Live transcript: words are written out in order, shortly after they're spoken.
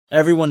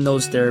Everyone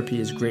knows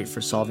therapy is great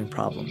for solving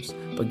problems,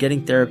 but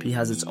getting therapy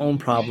has its own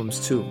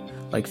problems too,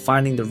 like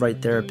finding the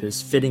right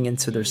therapist, fitting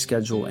into their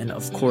schedule, and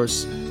of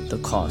course,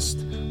 the cost.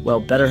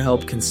 Well,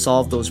 BetterHelp can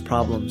solve those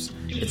problems.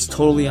 It's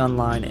totally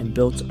online and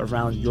built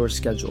around your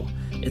schedule.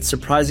 It's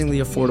surprisingly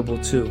affordable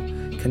too.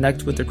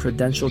 Connect with a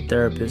credentialed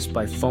therapist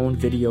by phone,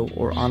 video,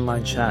 or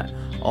online chat,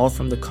 all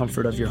from the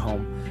comfort of your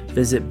home.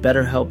 Visit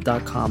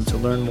BetterHelp.com to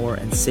learn more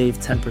and save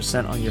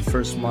 10% on your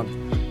first month.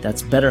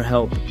 That's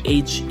BetterHelp,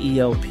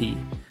 H-E-L-P.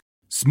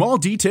 Small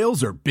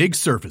details are big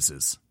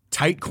surfaces.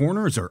 Tight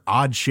corners are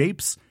odd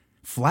shapes.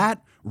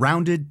 Flat,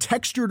 rounded,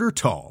 textured, or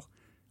tall.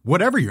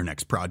 Whatever your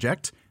next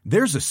project,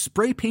 there's a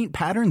spray paint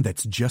pattern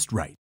that's just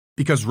right.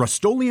 Because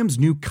Rust-Oleum's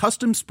new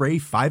Custom Spray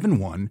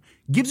 5-in-1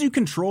 gives you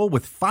control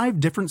with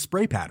 5 different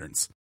spray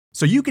patterns.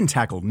 So you can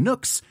tackle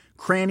nooks,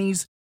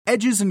 crannies,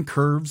 edges, and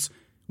curves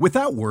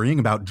without worrying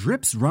about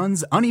drips,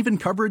 runs, uneven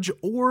coverage,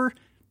 or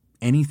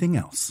anything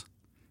else.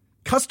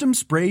 Custom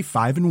Spray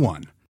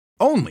 5-in-1.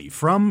 Only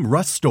from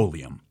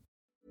Rust-Oleum.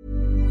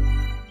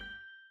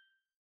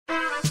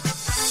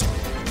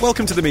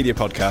 Welcome to the Media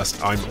Podcast.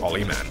 I'm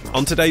Olly Mann.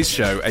 On today's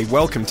show, a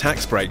welcome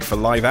tax break for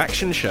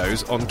live-action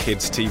shows on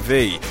kids'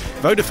 TV.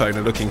 Vodafone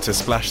are looking to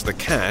splash the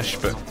cash,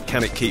 but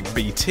can it keep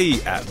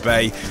BT at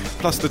bay?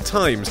 Plus, The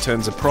Times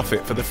turns a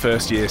profit for the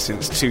first year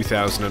since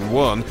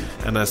 2001.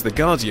 And as The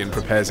Guardian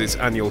prepares its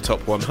annual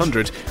Top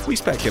 100, we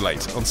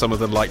speculate on some of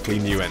the likely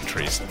new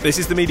entries. This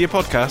is the Media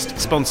Podcast,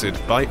 sponsored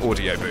by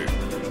Audioboo.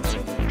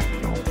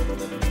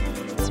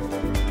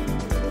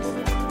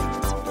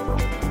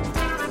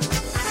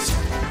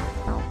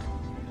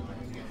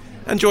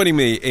 And joining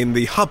me in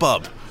the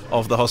hubbub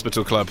of the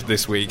Hospital Club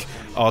this week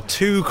are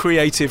 2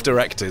 creative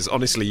directors.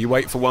 Honestly, you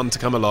wait for one to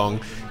come along,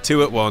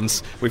 2 at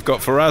once. We've got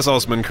Faraz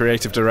Osman,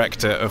 creative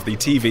director of the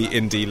TV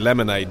indie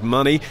Lemonade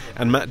Money,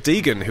 and Matt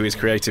Deegan, who is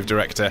creative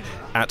director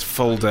at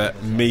Folder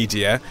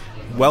Media.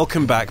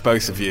 Welcome back,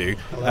 both of you.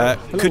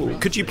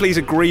 Could you please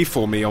agree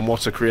for me on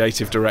what a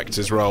creative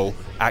director's role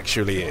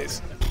actually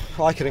is?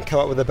 I couldn't come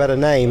up with a better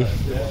name.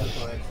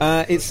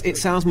 It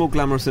sounds more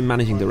glamorous than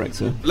managing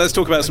director. Let's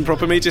talk about some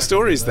proper media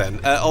stories then.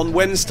 On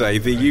Wednesday,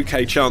 the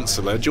UK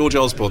Chancellor, George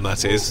Osborne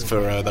that is,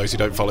 for those who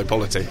don't follow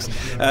politics,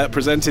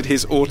 presented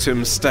his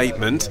autumn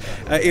statement.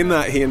 In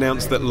that he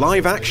announced that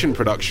live-action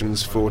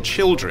productions for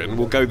children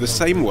will go the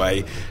same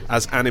way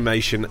as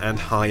animation and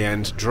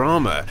high-end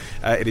drama.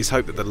 It is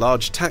hoped that the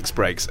large tax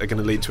breaks are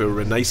going to lead to a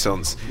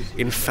renaissance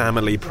in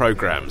family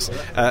programmes.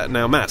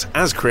 Now, Matt,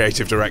 as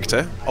creative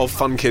director of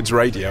Fun Kids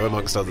Radio,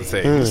 amongst other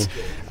things,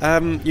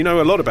 you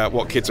know a lot about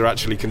what kids are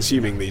actually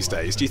consuming these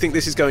days. Do you think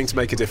this is going to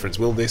make a difference?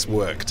 Will this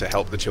work to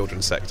help the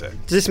children's sector?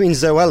 Does this mean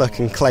Zoella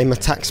can claim a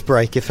tax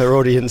break if her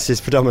audience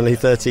is predominantly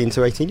 13 to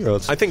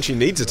 18-year-olds? I think she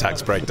needs a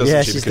tax break, doesn't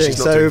yeah, she? Because she's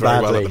not so doing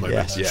very badly. Well at the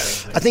moment.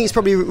 Yes. Yeah. I think it's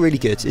probably really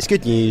good. It's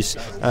good news.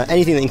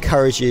 Anything that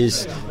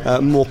encourages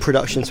more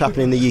production to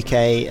happen in the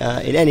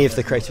UK in any of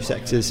the creative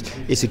sectors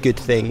is a good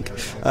thing.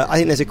 I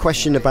think there's a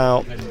question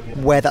about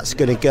where that's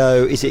going to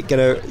go. Is it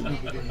going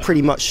to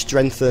pretty much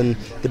strengthen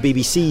the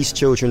BBC's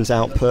children's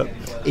output?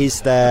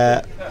 Is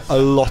there a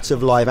lot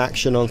of live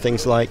action on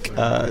things like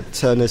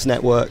Turner's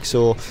networks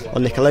or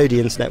on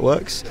Nickelodeon's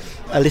networks?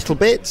 A little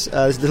bit.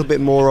 There's a little bit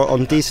more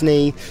on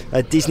Disney.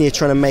 Disney are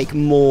trying to make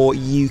more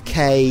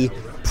UK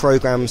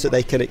programs that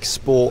they can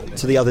export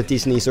to the other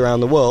Disneys around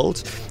the world.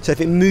 So if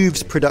it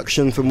moves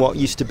production from what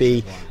used to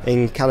be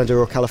in Canada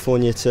or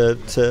California to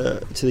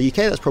the UK,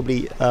 that's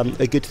probably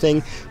a good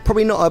thing.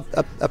 Probably not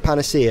a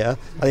panacea.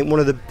 I think one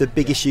of the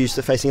big issues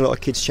that are facing a lot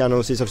of kids'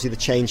 channels is obviously the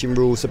change in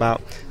rules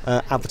about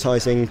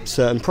advertising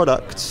certain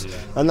products,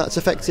 and that's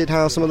affected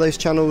how some of those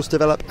channels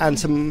develop, and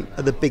some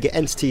of the bigger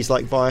entities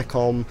like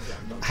Viacom,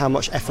 how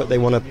much effort they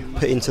want to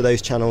put into those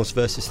channels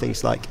versus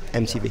things like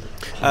MTV.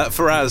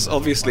 Faraz,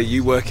 obviously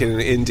you work in an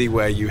indie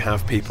where you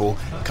have people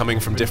coming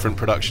from different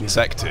production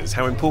sectors.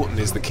 How important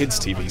is the kids'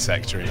 TV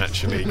sector in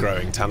actually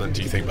growing talent,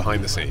 do you think,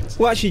 behind the scenes?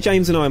 Well, actually,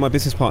 James and I, my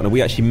business partner,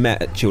 we actually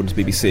met at Children's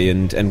BBC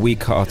and we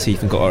cut our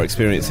teeth and got our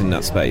experience in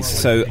that space.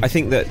 So I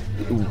think that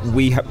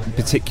we have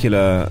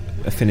particular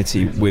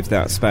affinity with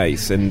that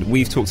space, and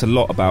we've talked a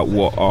lot about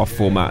what our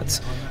format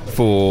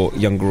for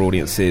younger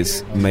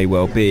audiences may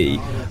well be.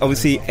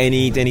 Obviously,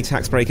 any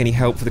tax break, any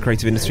help for the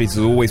creative industries is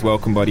always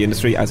welcomed by the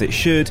industry, as it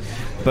should.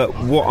 But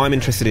what I'm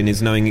interested in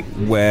is knowing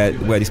where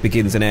this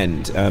begins and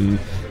ends.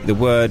 The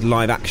word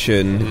live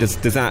action, does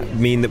that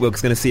mean that we're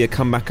going to see a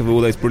comeback of all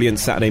those brilliant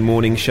Saturday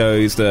morning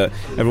shows that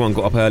everyone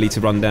got up early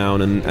to run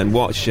down and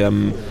watch?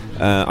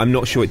 I'm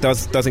not sure it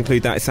does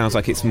include that. It sounds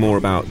like it's more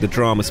about the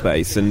drama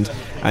space, and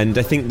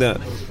I think that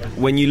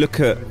when you look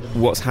at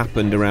what's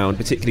happened around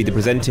particularly the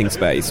presenting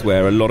space,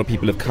 where a lot of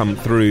people have come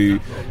through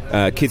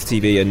kids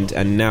TV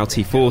and now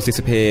T4's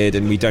disappeared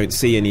and we don't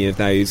see any of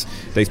those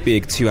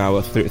big 2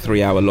 hour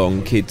 3 hour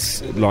long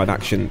kids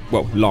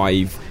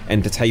live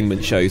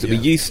entertainment shows that we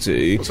used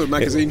to. Also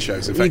magazine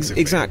shows,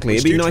 effectively. Exactly.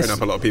 Which It'd be do nice. train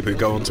up a lot of people who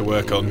go on to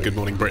work on Good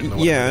Morning Britain.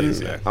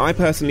 Or I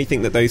personally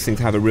think that those things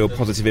have a real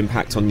positive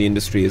impact on the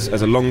industry as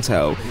a long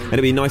tail, and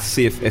it'd be nice to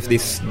see if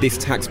this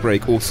tax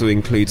break also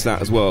includes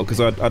that as well, because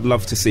I'd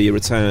love to see a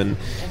return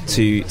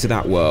to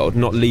that world,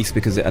 not least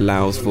because it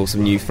allows for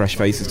some new fresh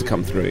faces to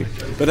come through.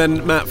 But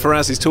then Matt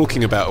Faraz is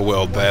talking about a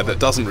world there that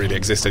doesn't really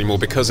exist anymore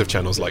because of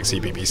channels like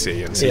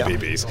CBBC and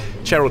CBeebies.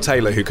 Cheryl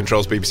Taylor, who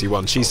controls BBC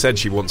One, she said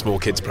she wants more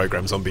kids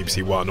programmes on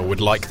BBC One, or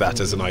would like that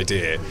as an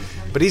idea.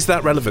 But is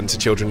that relevant to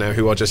children now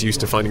who are just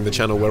used to finding the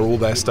channel where all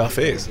their stuff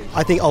is?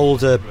 I think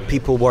older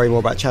people worry more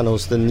about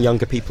channels than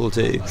younger people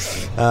do,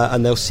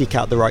 and they'll seek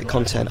out the right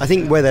content. I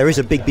think where there is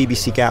a big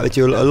BBC gap, they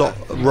do a lot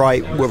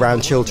right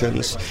around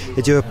children's.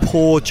 They do a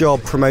poor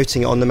job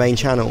promoting it on the main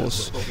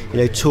channels,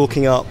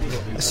 talking up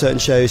certain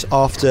shows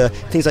after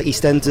things like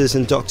EastEnders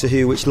and Doctor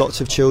Who, which lots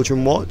of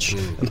children watch,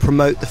 and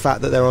promote the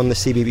fact that they're on the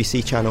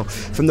CBBC channel.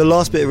 From the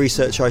last bit of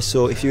research I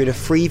saw, if you're in a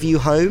Freeview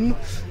home,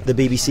 the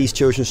BBC's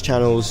children's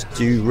channels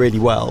do really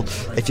well.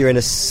 If you're in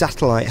a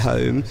satellite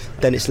home,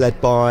 then it's led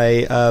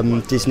by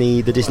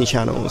Disney, the Disney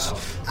channels.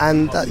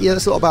 And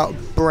that's a lot about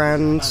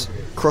brand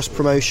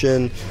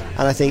cross-promotion,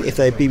 and I think if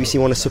the BBC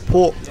want to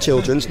support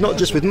children's, not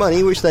just with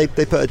money, which they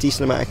put a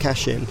decent amount of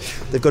cash in,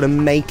 they've got to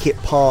make it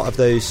part of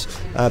those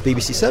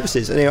BBC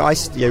services.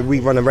 And we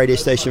run a radio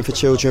station for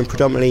children,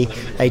 predominantly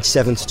aged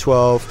 7 to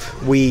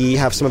 12. We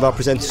have some of our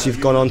presenters who've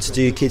gone on to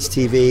do kids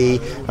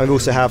TV, and we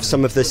also have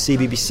some of the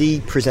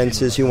CBBC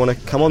presenters who want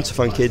to come on to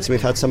Fun Kids, and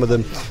we've had some of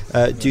them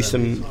do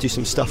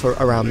some stuff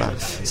around that.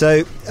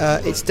 So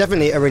it's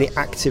definitely a really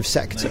active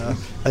sector.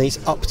 I think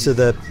it's up to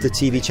the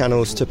TV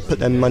channels to put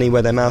their money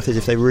where their mouth is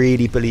if they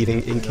really believe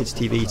in kids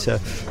TV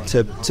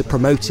to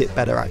promote it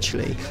better,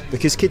 actually,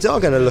 because kids are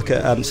going to look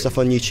at stuff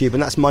on YouTube,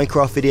 and that's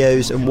Minecraft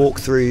videos and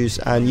walkthroughs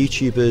and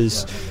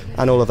YouTubers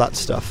and all of that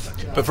stuff.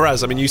 But for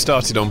us, you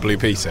started on Blue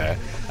Peter.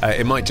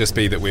 It might just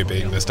be that we're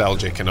being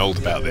nostalgic and old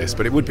about this,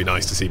 but it would be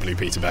nice to see Blue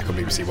Peter back on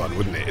BBC One,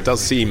 wouldn't it? It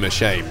does seem a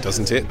shame,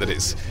 doesn't it, that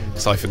it's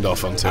siphoned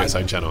off onto its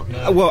own channel?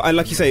 Well,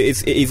 like you say,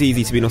 it is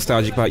easy to be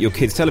nostalgic about your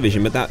kids'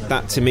 television, but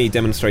that to me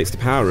demonstrates the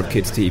power of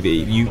kids'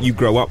 TV. You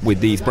grow up with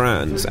these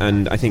brands,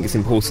 and I think it's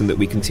important that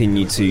we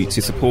continue to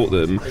support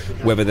them,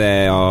 whether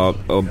they are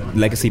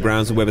legacy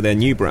brands or whether they're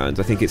new brands.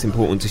 I think it's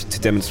important to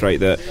demonstrate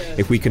that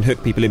if we can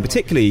hook people in,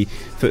 particularly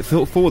for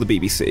the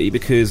BBC,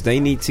 because they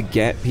need to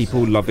get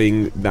people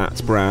loving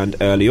that brand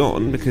early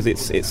on, because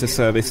it's a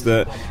service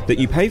that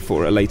you pay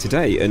for at a later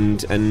date,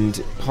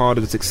 and part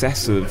of the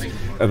success of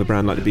a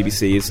brand like the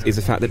BBC is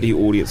the fact that the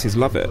audiences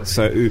love it.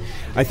 So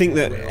I think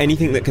that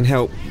anything that can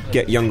help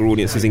get younger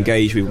audiences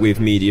engaged with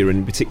media, and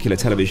in particular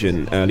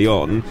television, early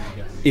on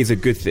is a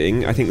good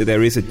thing. I think that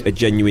there is a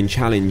genuine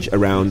challenge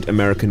around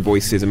American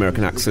voices,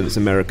 American accents,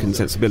 American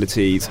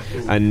sensibilities,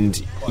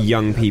 and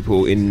young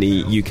people in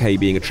the UK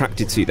being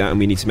attracted to that, and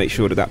we need to make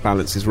sure that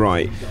balance is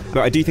right.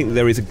 But I do think that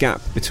there is a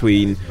gap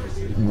between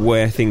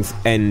where things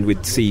end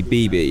with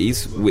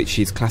CBeebies, which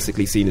is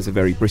classically seen as a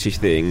very British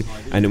thing,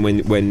 and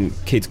then when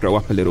kids grow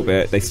up a little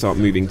bit, they start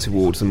moving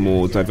towards a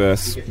more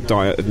diverse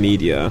diet of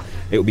media.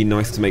 It would be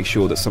nice to make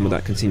sure that some of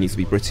that continues to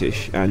be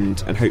British, and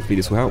hopefully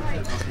this will help.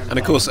 And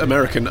of course,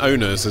 American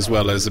owners as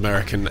well as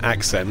American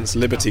accents.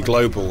 Liberty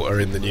Global are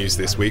in the news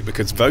this week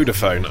because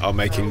Vodafone are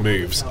making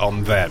moves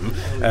on them.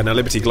 Now,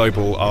 Liberty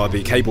Global are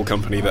the cable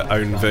company that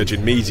own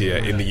Virgin Media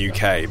in the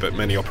UK, but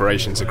many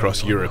operations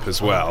across Europe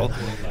as well.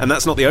 And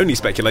that's not the only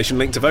speculation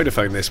linked to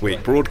Vodafone this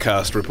week.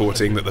 Broadcast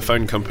reporting that the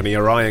phone company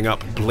are eyeing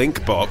up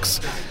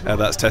Blinkbox,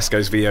 that's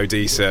Tesco's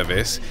VOD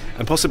service,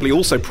 and possibly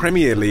also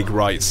Premier League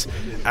rights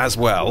as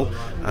well.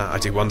 I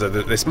do wonder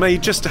that this may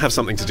just have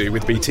something to do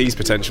with BT's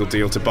potential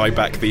deal to buy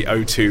back the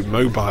O2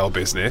 mobile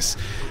business.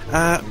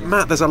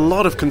 Matt, there's a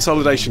lot of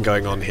consolidation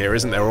going on here,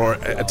 isn't there, or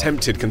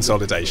attempted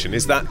consolidation?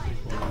 Is that,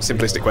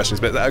 simplistic questions,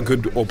 but is that a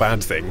good or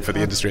bad thing for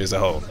the industry as a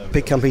whole?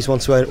 Big companies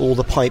want to own all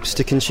the pipes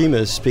to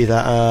consumers, be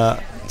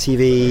that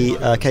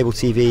TV, cable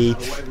TV,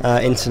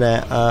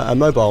 internet, and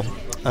mobile.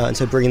 And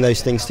so bringing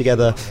those things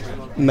together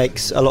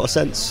makes a lot of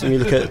sense. When you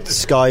look at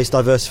Sky's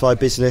diversified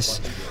business,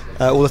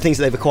 all the things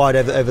that they've acquired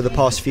over the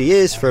past few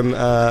years, from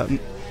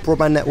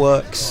broadband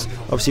networks,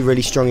 obviously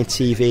really strong in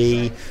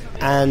TV,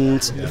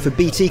 and for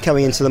BT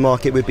coming into the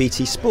market with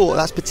BT Sport,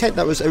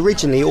 that was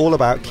originally all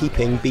about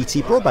keeping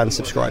BT broadband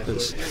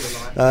subscribers.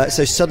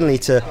 So suddenly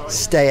to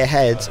stay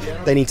ahead,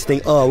 they need to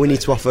think, we need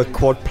to offer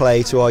quad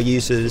play to our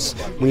users,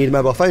 we need a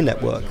mobile phone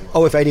network.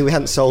 If only we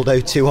hadn't sold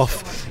O2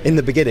 off in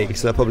the beginning,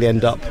 so they'll probably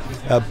end up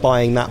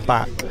buying that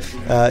back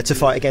to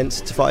fight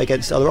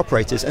against other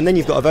operators. And then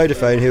you've got a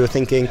Vodafone who are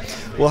thinking,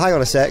 well, hang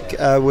on a sec,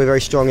 we're very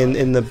strong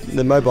in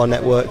the mobile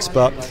networks,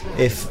 but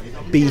if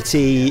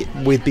BT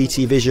with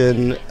BT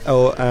Vision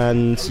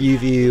and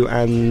UView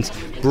and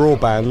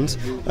broadband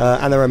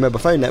and their own mobile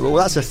phone network,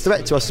 well, that's a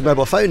threat to us as a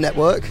mobile phone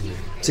network.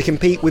 to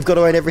compete, we've got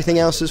to own everything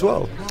else as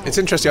well. It's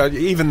interesting,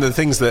 even the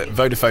things that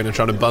Vodafone are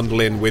trying to bundle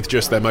in with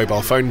just their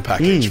mobile phone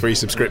package, free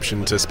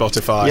subscription to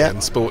Spotify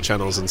and sport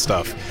channels and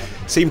stuff,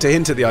 seem to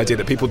hint at the idea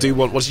that people do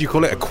want, what do you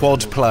call it, a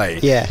quad play?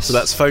 Yes. So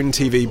that's phone,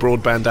 TV,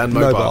 broadband and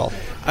mobile.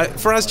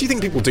 Faraz, do you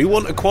think people do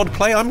want a quad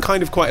play? I'm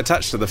kind of quite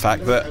attached to the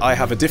fact that I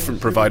have a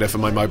different provider for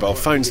my mobile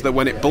phone, so that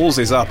when it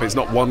ballses up, it's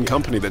not one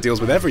company that deals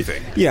with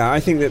everything. Yeah, I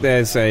think that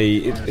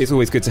it's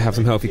always good to have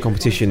some healthy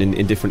competition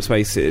in different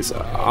spaces.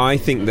 I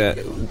think that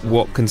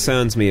what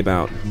concerns me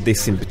about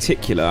this in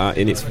particular,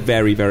 and it's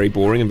very, very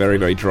boring and very,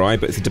 very dry,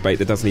 but it's a debate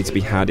that does need to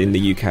be had in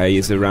the UK,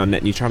 is around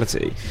net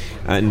neutrality.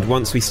 And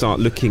once we start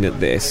looking at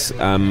this,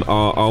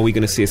 are we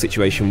going to see a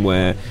situation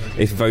where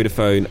if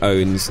Vodafone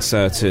owns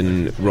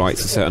certain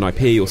rights to certain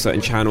IP or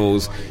certain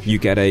channels, you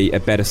get a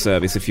better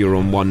service if you're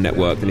on one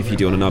network than if you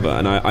do on another?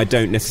 And I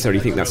don't necessarily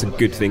think that's a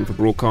good thing for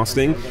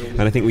broadcasting,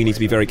 and I think we need to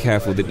be very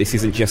careful that this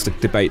isn't just a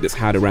debate that's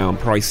had around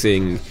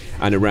pricing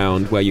and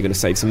around where you're going to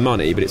save some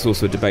money, but it's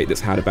also a debate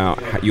that's had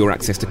about your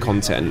access to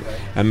content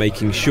and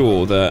making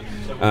sure that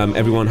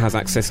everyone has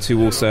access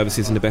to all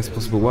services in the best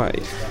possible way.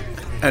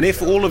 And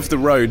if all of the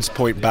roads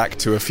point back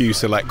to a few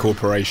select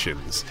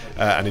corporations,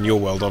 and in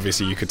your world,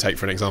 obviously, you could take,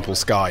 for an example,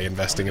 Sky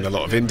investing in a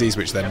lot of indies,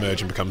 which then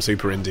merge and become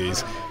super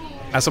indies.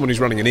 As someone who's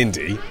running an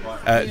indie,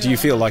 do you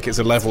feel like it's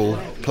a level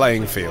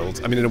playing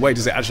field? I mean, in a way,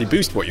 does it actually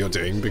boost what you're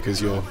doing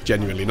because you're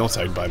genuinely not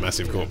owned by a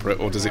massive corporate,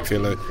 or does it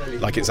feel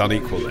like it's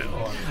unequal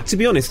now? To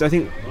be honest, I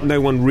think no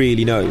one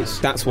really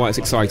knows. That's why it's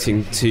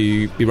exciting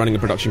to be running a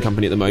production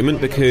company at the moment,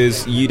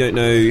 because you don't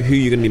know who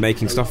you're going to be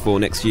making stuff for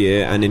next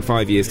year and in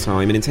 5 years'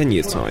 time and in 10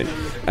 years' time.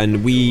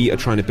 And we are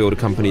trying to build a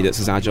company that's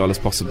as agile as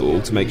possible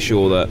to make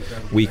sure that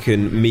we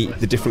can meet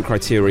the different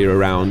criteria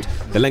around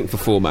the length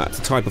of formats,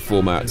 the type of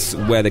formats,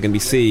 where they're going to be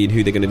seen,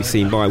 who they're going to be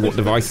seen by, what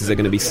devices they're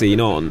going to be seen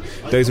on.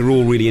 Those are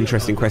all really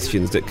interesting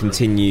questions that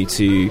continue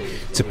to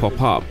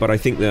pop up. But I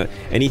think that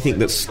anything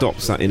that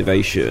stops that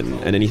innovation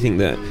and anything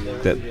that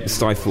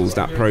stifles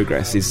that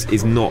progress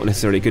is not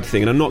necessarily a good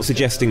thing. And I'm not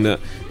suggesting that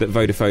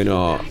Vodafone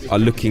are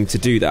looking to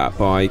do that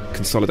by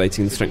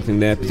consolidating and strengthening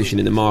their position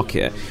in the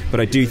market. But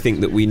I do think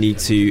that we need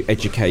to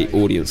educate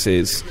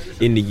audiences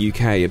in the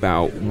UK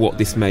about what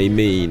this may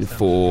mean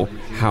for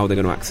how they're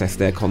going to access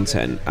their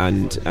content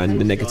and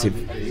the negative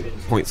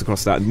points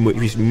across that,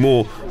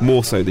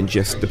 more so than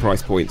just the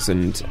price points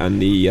and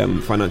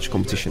the financial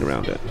competition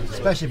around it.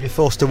 Especially if you're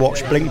forced to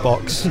watch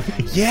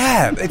Blinkbox.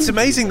 Yeah, it's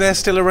amazing they're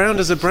still around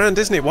as a brand,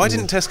 isn't it? Why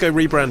didn't Tesco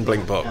rebrand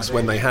Blinkbox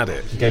when they had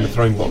it? Game of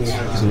Thrones box,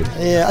 isn't it?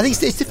 Yeah, I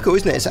think it's difficult,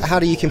 isn't it? It's how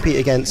do you compete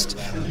against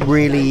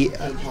really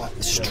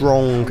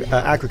strong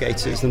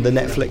aggregators and the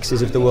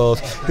Netflixes of the world,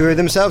 who are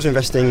themselves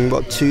investing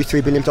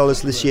 $2-3 billion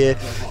this year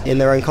in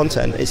their own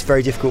content? It's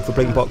very difficult for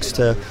Blinkbox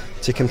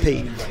to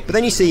compete. But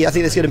then you see, I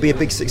think there's going to be a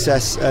big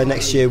success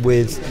next year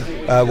with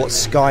what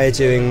Sky are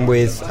doing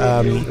with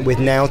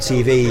Now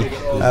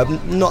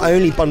TV, not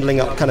only bundling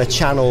up kind of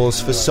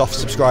channels for soft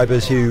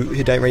subscribers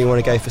who don't really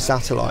want to go for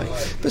satellite,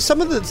 but some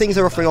of the things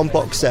they're offering on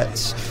box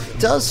sets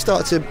does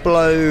start to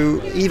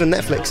blow even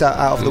Netflix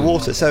out of the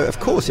water. So of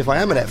course, if I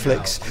am a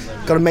Netflix,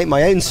 got to make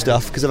my own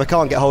stuff, because if I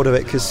can't get hold of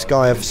it because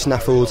Sky have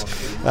snaffled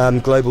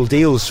global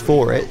deals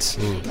for it,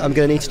 I'm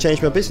going to need to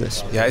change my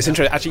business. Yeah, it's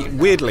interesting. Actually,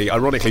 weirdly,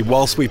 ironically,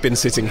 whilst we've been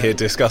sitting here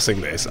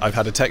discussing this, I've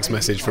had a text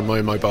message from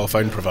my mobile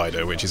phone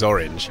provider, which is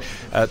Orange,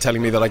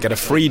 telling me that I get a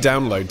free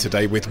download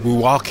today with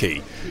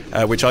Wuaki,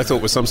 which I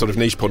thought was some sort of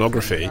niche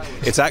pornography.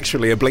 It's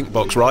actually a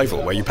Blinkbox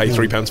rival where you pay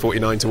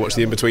 £3.49 to watch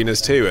The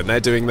Inbetweeners too, and they're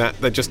doing that.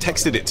 They just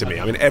texted it to me.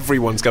 I mean,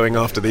 everyone's going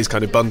after these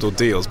kind of bundled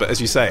deals, but as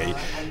you say,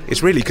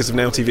 it's really because of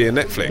Now TV and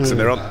Netflix,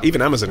 and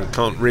even Amazon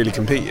can't really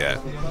compete yet.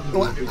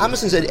 Well,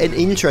 Amazon's an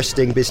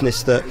interesting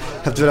business that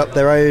have developed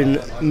their own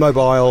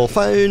mobile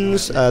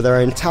phones, their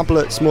own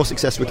tablets, more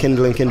successful with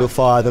Kindle and Kindle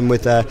Fire than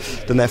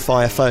their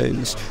Fire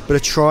phones, but are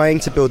trying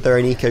to build their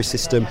own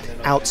ecosystem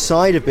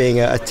outside of being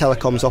a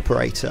telecoms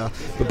operator,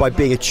 but by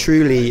being a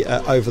truly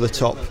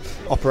over-the-top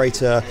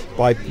operator,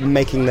 by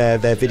making their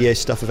video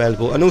stuff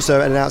available. And also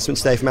an announcement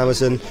today from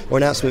Amazon, or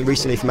announcement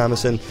recently from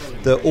Amazon,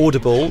 that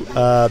Audible,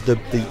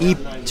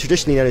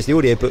 traditionally known as the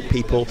audiobook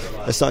people,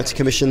 are starting to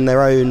commission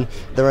their own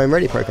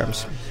radio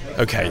programs.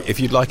 Okay, if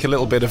you'd like a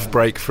little bit of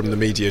break from the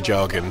media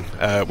jargon,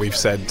 we've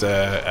said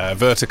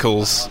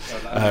verticals,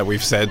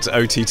 we've said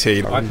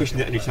OTT. I pushed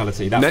net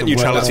neutrality. Net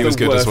neutrality was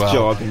good as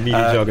well.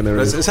 Media jargon there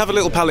is. Let's have a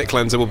little palate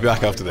cleanser. We'll be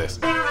back after this.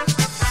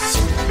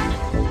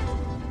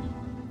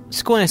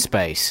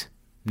 Squarespace.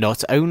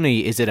 Not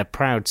only is it a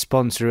proud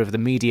sponsor of the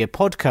Media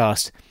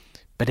Podcast,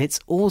 but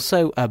it's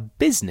also a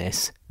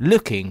business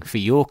looking for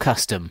your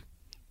custom.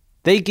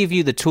 They give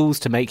you the tools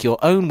to make your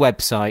own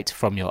website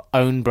from your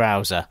own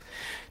browser.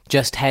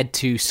 Just head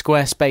to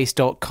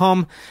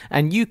squarespace.com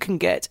and you can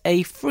get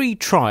a free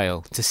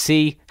trial to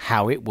see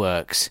how it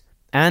works.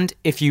 And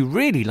if you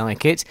really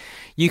like it,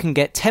 you can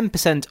get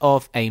 10%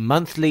 off a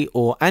monthly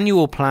or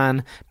annual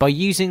plan by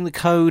using the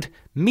code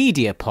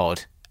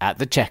MEDIAPOD at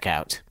the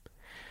checkout.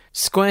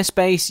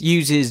 Squarespace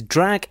uses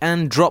drag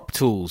and drop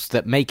tools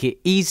that make it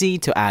easy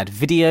to add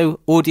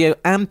video, audio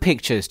and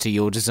pictures to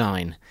your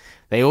design.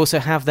 They also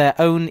have their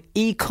own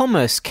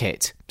e-commerce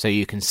kit, so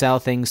you can sell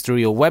things through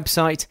your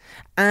website,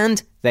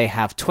 and they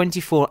have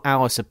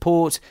 24-hour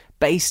support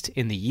based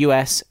in the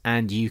US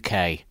and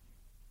UK.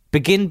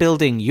 Begin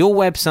building your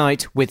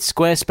website with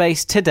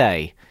Squarespace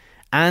today.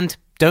 And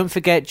don't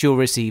forget you'll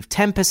receive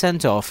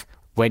 10% off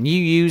when you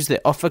use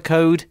the offer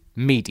code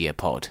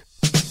MEDIAPOD.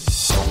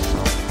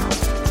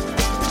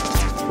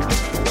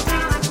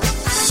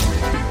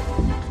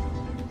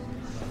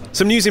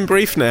 Some news in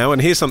brief now,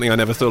 and here's something I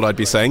never thought I'd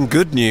be saying.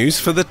 Good news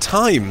for the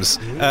Times,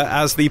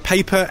 as the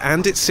paper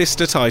and its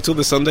sister title,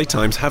 the Sunday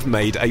Times, have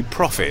made a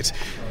profit.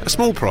 A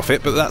small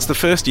profit, but that's the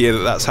first year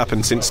that that's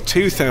happened since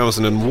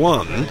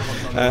 2001,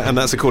 and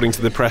that's according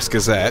to the Press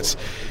Gazette.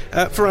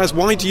 Faraz,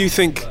 why do you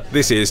think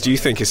this is? Do you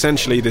think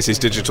essentially this is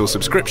digital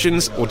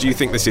subscriptions, or do you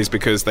think this is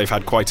because they've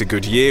had quite a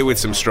good year with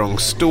some strong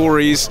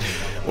stories,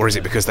 or is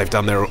it because they've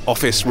done their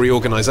office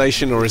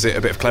reorganisation, or is it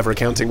a bit of clever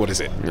accounting? What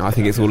is it? I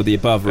think it's all of the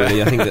above,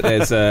 really. I think that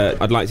there's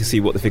I'd like to see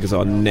what the figures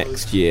are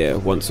next year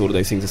once all of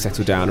those things are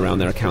settled down around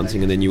their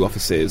accounting and their new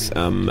offices.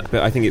 But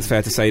I think it's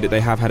fair to say that they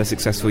have had a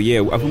successful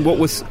year.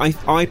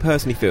 I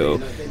personally feel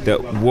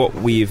that what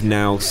we've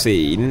now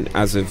seen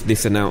as of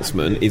this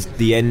announcement is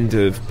the end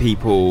of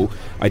people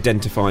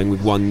identifying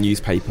with one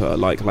newspaper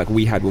like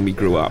we had when we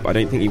grew up. I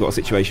don't think you've got a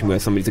situation where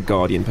somebody's a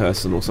Guardian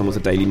person or someone's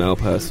a Daily Mail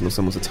person or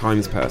someone's a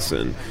Times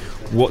person.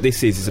 What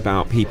this is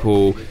about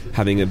people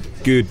having a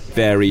good,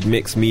 varied,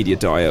 mixed media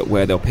diet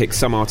where they'll pick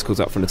some articles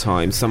up from the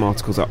Times, some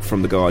articles up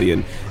from the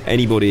Guardian.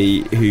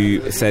 Anybody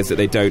who says that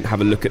they don't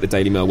have a look at the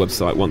Daily Mail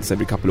website once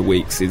every couple of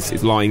weeks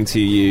is lying to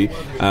you.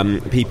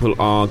 People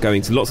are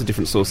going to lots of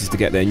different sources to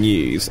get their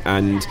news,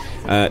 and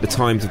the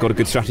Times have got a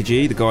good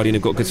strategy, the Guardian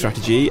have got good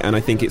strategy, and I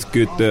think it's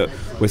good that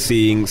we're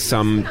seeing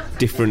some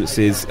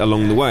differences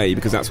along the way,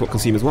 because that's what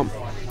consumers want.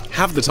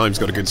 Have the Times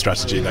got a good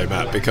strategy, though,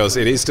 Matt? Because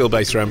it is still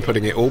based around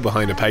putting it all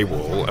behind a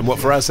paywall, and what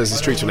Faraz says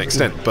is true to an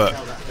extent, but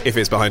if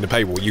it's behind a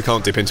paywall, you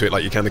can't dip into it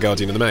like you can the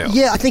Guardian and the Mail.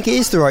 Yeah, I think it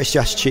is the right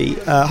strategy.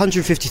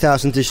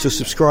 150,000 digital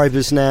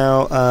subscribers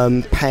now,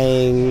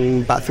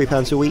 paying about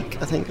 £3 a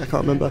week, I think. I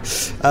can't remember.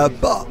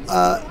 But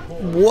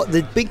what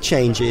the big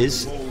change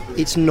is,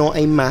 it's not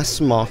a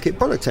mass market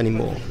product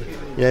anymore.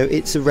 You know,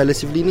 it's a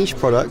relatively niche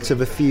product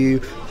of a few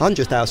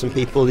 100,000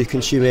 people who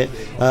consume it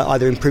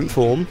either in print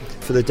form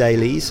for the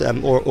dailies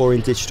or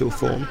in digital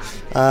form,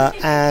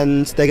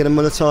 and they're going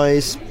to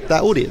monetize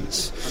that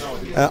audience.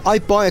 I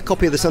buy a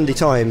copy of the Sunday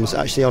Times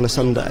actually on a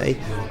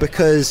Sunday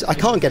because I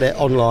can't get it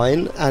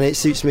online, and it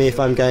suits me if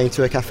I'm going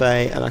to a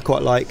cafe and I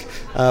quite like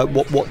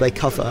what they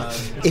cover.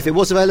 If it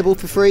was available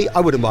for free, I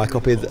wouldn't buy a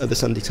copy of the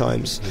Sunday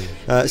Times.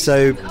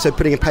 So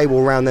putting a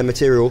paywall around their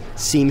material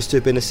seems to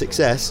have been a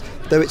success,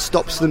 though it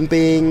stops them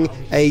being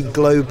a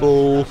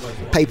global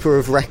paper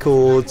of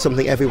record,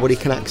 something everybody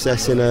can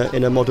access in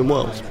a modern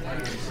world.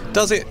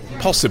 Does it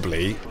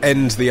possibly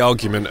end the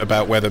argument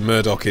about whether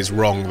Murdoch is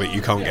wrong that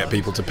you can't get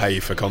people to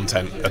pay for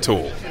content at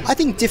all? I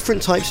think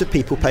different types of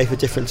people pay for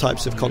different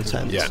types of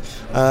content. Yeah.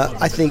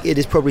 I think it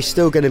is probably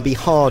still going to be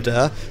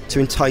harder to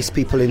entice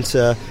people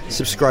into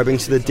subscribing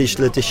to the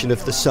digital edition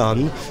of The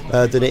Sun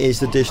than it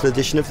is the digital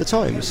edition of The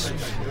Times.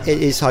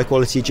 It is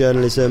high-quality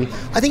journalism.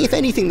 I think, if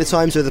anything, The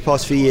Times over the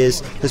past few years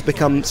has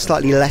become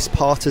slightly less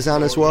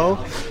partisan as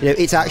well. You know,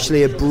 it's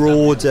actually a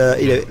broader,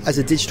 as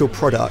a digital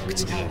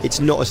product, it's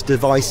not as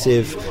divisive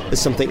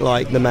as something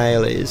like the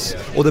Mail is,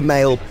 or the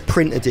Mail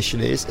print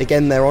edition is.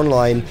 Again, their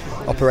online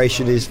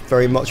operation is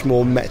very much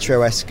more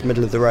Metro-esque,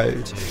 middle of the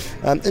road.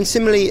 And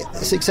similarly,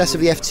 success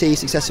of the FT,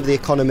 success of The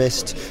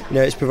Economist,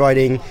 it's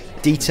providing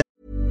detail.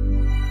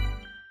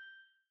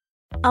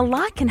 A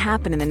lot can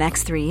happen in the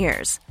next 3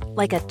 years.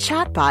 Like a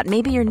chatbot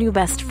may be your new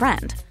best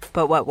friend.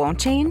 But what won't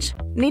change?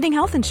 Needing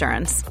health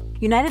insurance.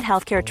 United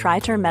Healthcare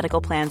Tri-Term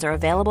Medical Plans are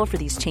available for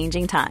these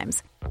changing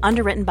times.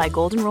 Underwritten by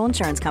Golden Rule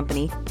Insurance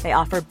Company, they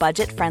offer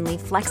budget-friendly,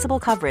 flexible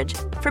coverage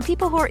for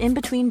people who are in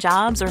between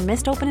jobs or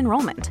missed open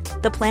enrollment.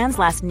 The plans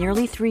last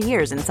nearly 3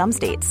 years in some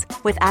states,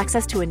 with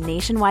access to a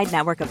nationwide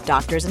network of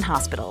doctors and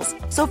hospitals.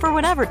 So for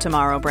whatever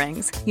tomorrow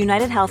brings,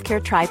 United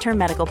Healthcare Tri-Term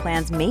Medical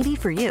Plans may be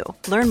for you.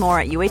 Learn more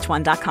at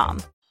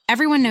uh1.com.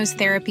 Everyone knows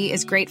therapy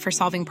is great for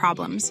solving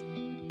problems.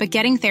 But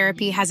getting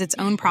therapy has its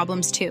own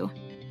problems too,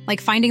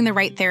 like finding the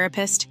right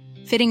therapist,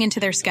 fitting into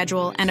their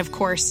schedule, and of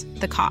course,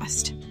 the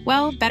cost.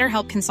 Well,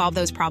 BetterHelp can solve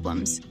those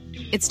problems.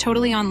 It's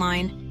totally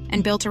online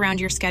and built around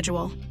your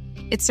schedule.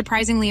 It's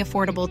surprisingly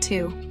affordable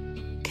too.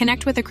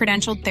 Connect with a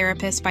credentialed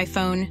therapist by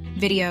phone,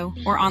 video,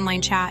 or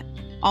online chat,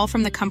 all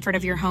from the comfort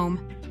of your home.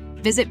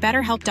 Visit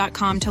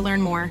BetterHelp.com to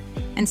learn more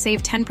and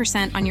save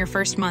 10% on your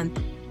first month.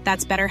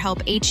 That's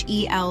BetterHelp,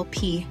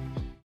 H-E-L-P.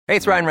 Hey,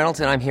 it's Ryan Reynolds,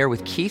 and I'm here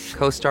with Keith,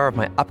 co-star of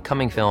my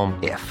upcoming film,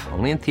 If,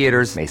 only in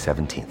theaters May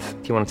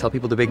 17th. Do you want to tell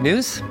people the big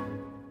news?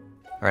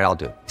 All right, I'll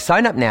do it.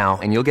 Sign up now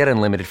and you'll get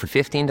unlimited for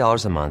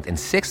 $15 a month and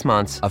 6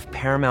 months of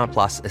Paramount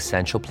Plus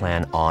Essential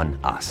Plan on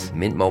us.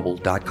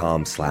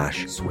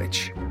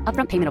 MintMobile.com/switch.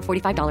 Upfront payment of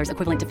 $45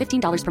 equivalent to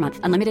 $15 per month.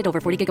 Unlimited over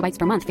 40 gigabytes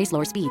per month. Face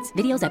lower speeds.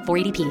 Videos at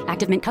 480p.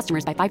 Active Mint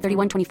customers by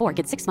 531.24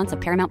 get 6 months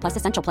of Paramount Plus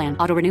Essential Plan.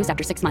 Auto renews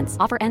after 6 months.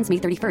 Offer ends May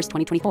 31st,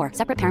 2024.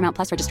 Separate Paramount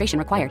Plus registration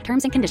required.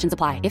 Terms and conditions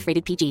apply if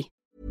rated PG.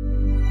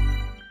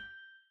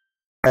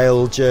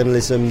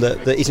 Journalism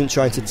that isn't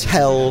trying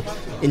to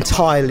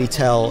entirely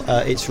tell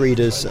its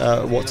readers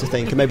what to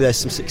think, and maybe there's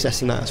some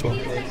success in that as well.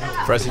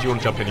 Fred, did you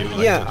want to jump in?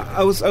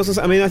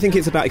 I think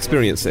it's about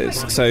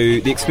experiences. So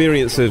the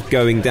experience of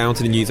going down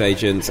to the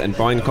newsagents and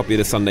buying a copy of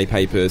the Sunday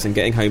papers and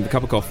getting home a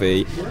cup of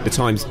coffee, the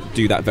Times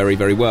do that very,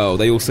 very well.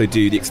 They also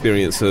do the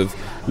experience of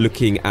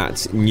looking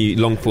at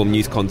long-form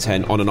news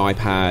content on an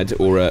iPad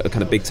or a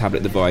kind of big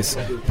tablet device,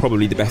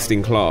 probably the best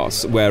in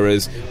class.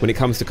 Whereas when it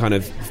comes to kind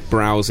of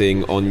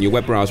browsing on your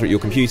web browser at your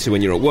computer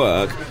when you're at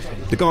work,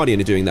 The Guardian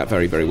are doing that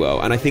very, very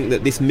well. And I think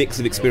that this mix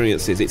of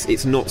experiences,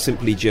 it's not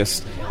simply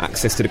just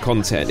access to the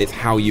content, it's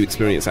how you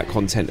experience that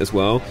content as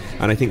well.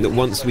 And I think that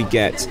once we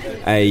get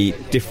a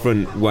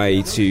different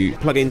way to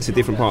plug into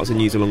different parts of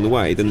news along the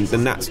way, then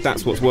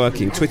that's what's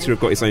working. Twitter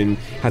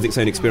has its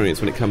own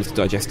experience when it comes to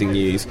digesting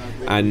news,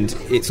 and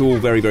it's all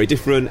very, very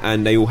different,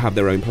 and they all have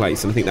their own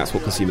place. And I think that's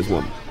what consumers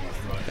want.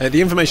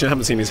 The information I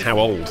haven't seen is how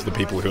old the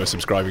people who are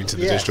subscribing to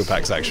the digital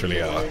packs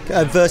actually are.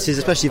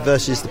 Especially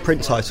versus the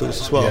print titles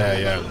as well.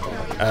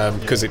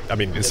 Because,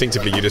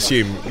 instinctively you'd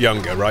assume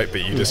younger, right?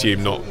 But you'd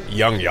assume not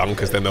young,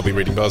 because then they'll be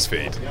reading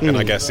BuzzFeed. And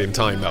I guess in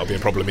time that'll be a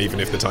problem,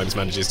 even if the Times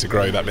manages to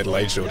grow that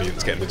middle-aged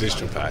audience getting the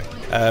digital pack.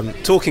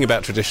 Talking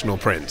about traditional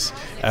print,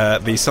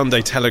 the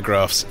Sunday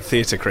Telegraph's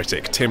theatre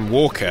critic, Tim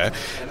Walker,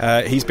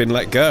 he's been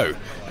let go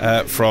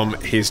from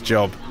his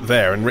job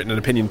there and written an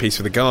opinion piece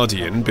for The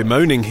Guardian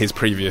bemoaning his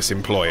previous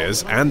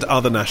employers and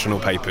other national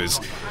papers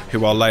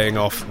who are laying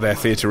off their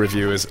theatre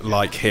reviewers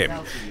like him.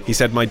 He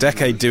said, "My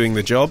decade doing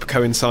the job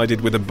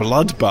coincided with a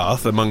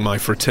bloodbath among my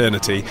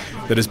fraternity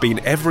that has been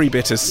every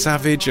bit as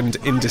savage and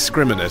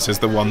indiscriminate as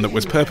the one that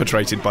was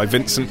perpetrated by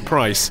Vincent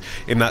Price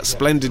in that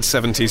splendid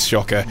 70s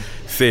shocker,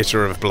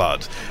 Theatre of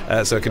Blood."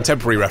 So a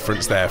contemporary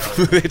reference there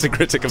from the theatre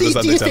critic of the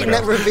Sunday Telegraph. Do you think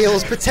that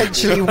reveals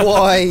potentially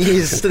why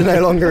he's no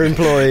longer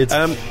employed?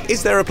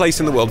 Is there a place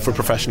in the world for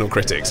professional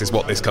critics, is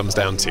what this comes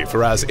down to.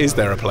 Faraz, is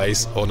there a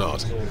place or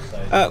not?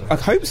 I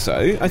hope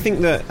so. I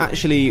think that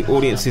actually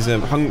audiences are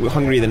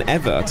hungrier than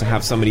ever to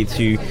have somebody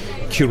to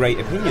curate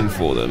opinion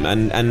for them,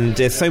 and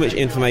there's so much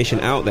information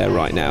out there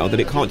right now that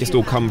it can't just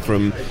all come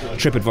from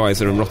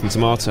TripAdvisor and Rotten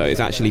Tomatoes.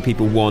 Actually,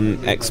 people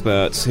want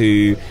experts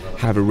who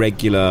have a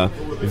regular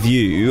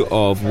view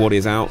of what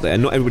is out there.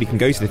 Not everybody can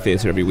go to the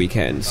theatre every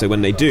weekend, so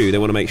when they do, they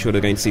want to make sure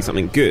they're going to see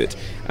something good,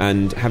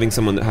 and having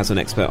someone that has an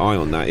expert eye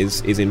on that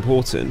is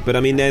important. But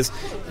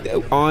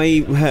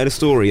I heard a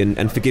story,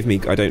 and forgive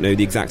me, I don't know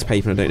the exact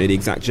paper, I don't know the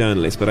exact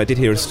journalist, but I did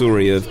hear a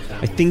story of,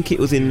 I think it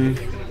was in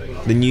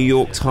the New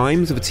York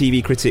Times, of a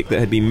TV critic that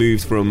had been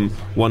moved from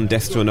one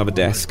desk to another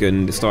desk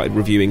and started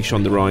reviewing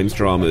Shonda Rhimes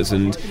dramas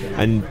and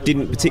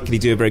didn't particularly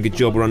do a very good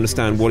job or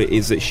understand what it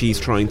is that she's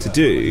trying to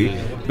do,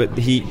 but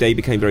they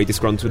became very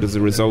disgruntled as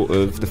a result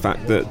of the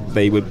fact that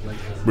they were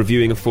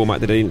reviewing a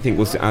format that they didn't think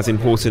was as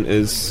important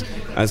as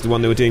the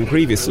one they were doing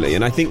previously.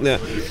 And I think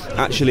that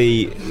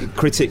actually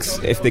critics,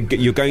 if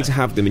you're going to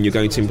have them and you're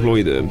going to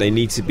employ them, they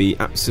need to be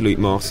absolute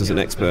masters and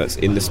experts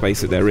in the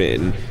space that they're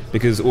in,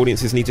 because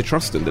audiences need to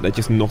trust them, that they're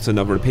just not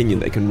another opinion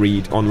they can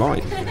read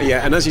online.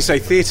 Yeah, and as you say,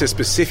 theatre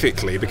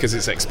specifically, because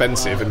it's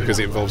expensive and because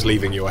it involves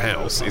leaving your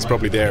house, is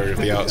probably the area of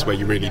the arts where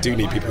you really do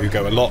need people who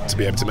go a lot to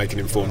be able to make an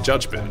informed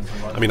judgment.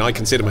 I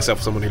consider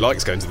myself someone who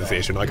likes going to the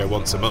theatre, and I go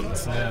once a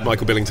month.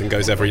 Michael Billington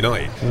goes every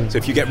night. So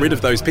if you get rid of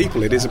those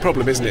people, it is a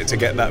problem, isn't it, to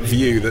get that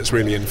view that's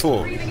really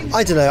informed?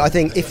 I don't know. I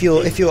think if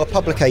you're a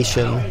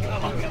publication,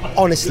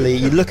 honestly,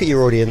 you look at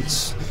your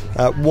audience,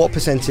 what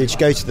percentage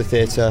go to the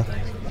theatre,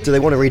 do they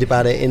want to read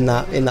about it in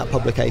that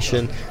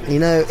publication?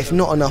 And if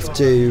not enough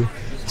do,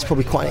 it's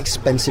probably quite an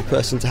expensive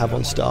person to have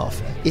on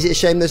staff. Is it a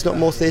shame there's not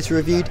more theatre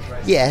reviewed?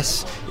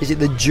 Yes. Is it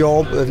the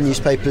job of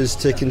newspapers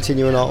to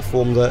continue an art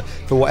form that,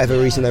 for whatever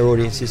reason, their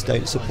audiences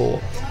don't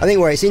support? I think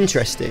where it's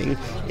interesting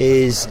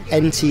is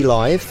NT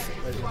Live,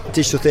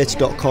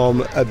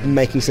 digitaltheatre.com, are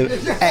making some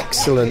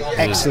excellent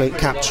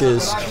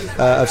captures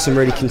of some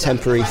really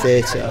contemporary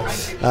theatre.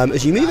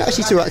 As you move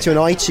actually to an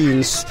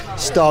iTunes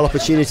style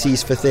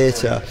opportunities for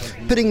theatre,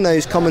 putting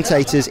those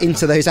commentators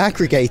into those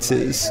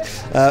aggregators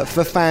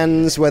for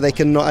fans, where they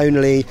can not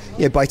only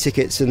buy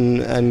tickets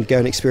and go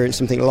and experience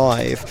something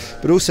live,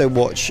 but also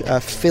watch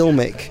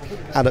filmic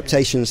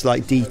adaptations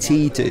like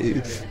DT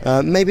do.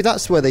 Maybe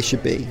that's where they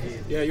should be.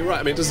 Yeah, you're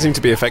right. It doesn't seem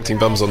to be affecting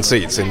bums on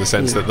seats, in the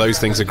sense that those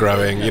things are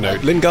growing.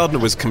 Lynn Gardner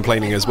was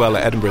complaining as well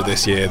at Edinburgh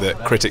this year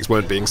that critics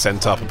weren't being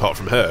sent up, apart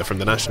from her, from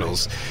the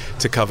Nationals,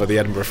 to cover the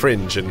Edinburgh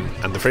Fringe,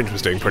 and the Fringe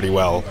was doing pretty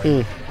well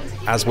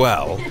as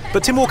well.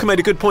 But Tim Walker made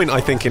a good point, I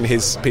think, in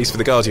his piece for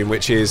The Guardian,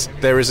 which is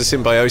there is a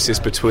symbiosis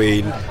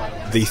between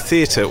the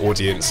theatre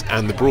audience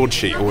and the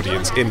broadsheet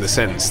audience, in the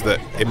sense that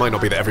it might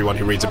not be that everyone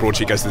who reads a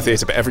broadsheet goes to the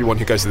theatre, but everyone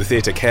who goes to the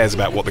theatre cares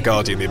about what the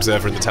Guardian, the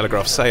Observer and the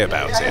Telegraph say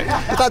about it.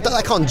 But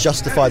that can't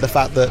justify the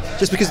fact that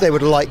just because they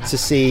would like to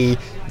see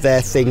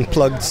their thing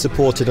plugged,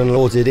 supported and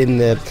lauded in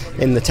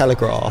the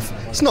Telegraph,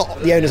 it's not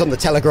the onus on the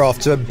Telegraph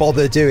to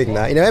bother doing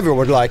that. Everyone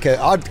would like it.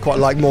 I'd quite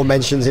like more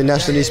mentions in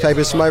national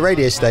newspapers for my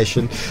radio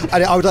station,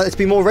 and I would like there to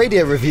be more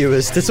radio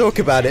reviewers to talk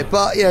about it,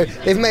 but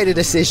they've made a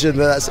decision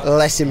that's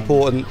less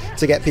important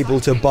to get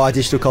people to buy a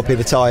digital copy of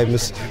the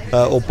Times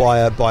or buy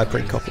a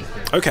print copy.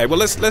 OK, well,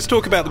 let's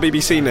talk about the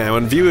BBC now,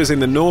 and viewers in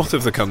the north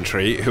of the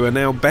country who are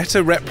now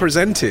better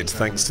represented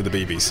thanks to the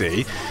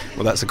BBC.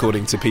 Well, that's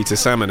according to Peter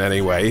Salmon,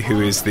 anyway,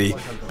 who is the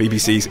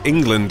BBC's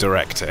England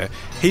director.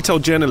 He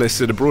told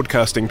journalists at a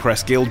Broadcasting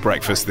Press Guild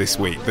breakfast this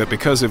week that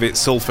because of its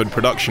Salford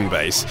production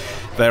base,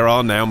 there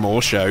are now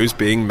more shows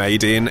being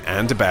made in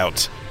and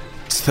about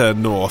the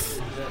north.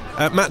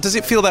 Matt, does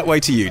it feel that way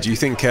to you? Do you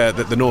think that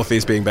the north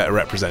is being better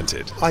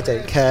represented? I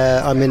don't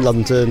care. I'm in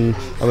London.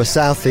 I'm a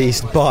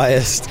southeast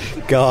biased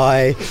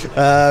guy.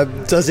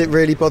 Does it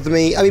really bother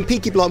me? I mean,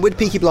 would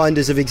Peaky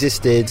Blinders have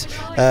existed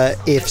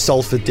if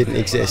Salford didn't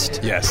exist?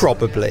 Yes.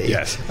 Probably.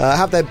 Yes.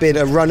 Have there been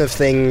a run of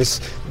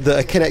things that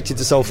are connected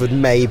to Salford?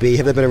 Maybe.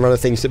 Have there been a run of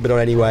things that have been on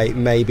anyway?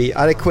 Maybe.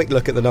 I had a quick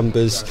look at the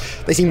numbers.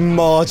 They seem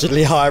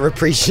marginally higher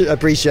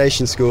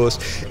appreciation scores.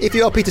 If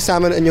you are Peter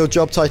Salmon and your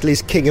job title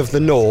is King of the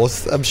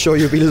North, I'm sure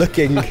you'll be looking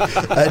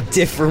at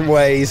different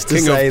ways to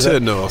King say of that. the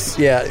North.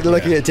 Yeah,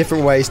 looking at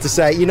different ways to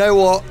say, you know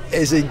what,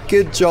 it's a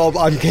good job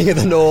I'm King of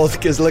the North,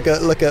 because look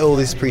at all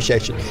this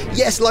appreciation.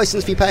 Yes,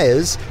 licence fee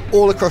payers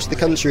all across the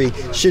country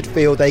should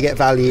feel they get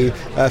value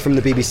from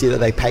the BBC that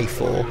they pay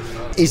for.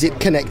 Is it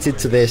connected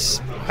to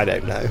this? I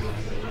don't know.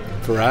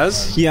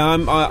 Faraz? Yeah,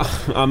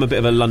 I'm a bit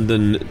of a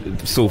London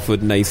Salford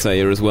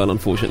naysayer as well,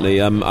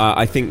 unfortunately.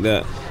 I think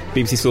that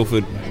BBC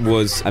Salford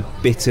was a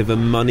bit of a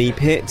money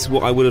pit.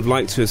 What I would have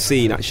liked to have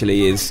seen,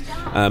 actually, is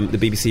the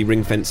BBC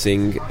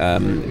ring-fencing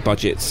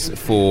budgets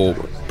for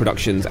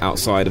productions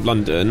outside of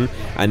London,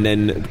 and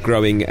then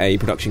growing a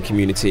production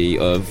community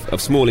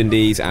of small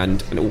indies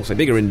and also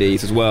bigger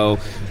indies as well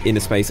in a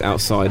space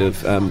outside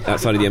of the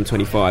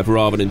M25,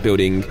 rather than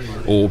building,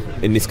 or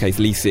in this case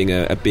leasing,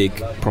 a big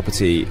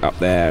property up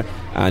there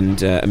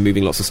and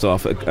moving lots of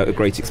staff at a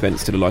great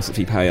expense to the licence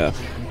fee payer.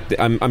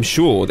 I'm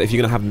sure that if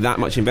you're going to have that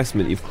much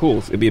investment, of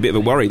course, it'd be a bit of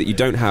a worry that you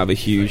don't have a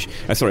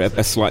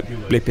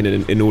slight blip in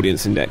an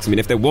audience index. I mean,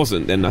 if there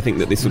wasn't, then I think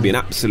that this would be an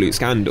absolute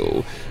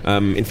scandal.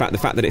 In fact, the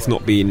fact that it's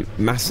not been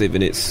massive,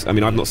 and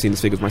I've not seen the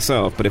figures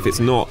myself, but if it's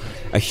not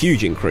a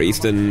huge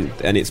increase, and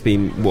it's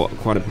been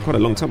quite a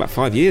long time, about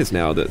 5 years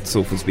now that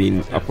Salford's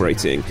been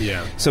operating.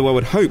 Yeah. So I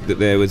would hope that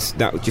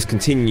that just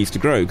continues to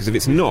grow, because if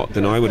it's not,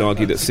 then I would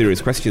argue that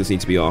serious questions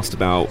need to be asked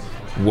about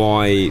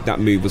why that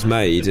move was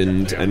made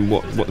and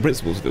what the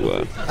principles of it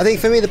were. I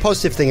think for me the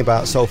positive thing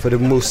about Salford,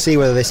 and we'll see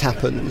whether this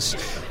happens,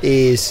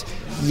 is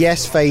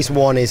yes, phase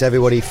one is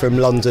everybody from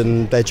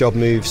London, their job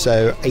moves,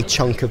 so a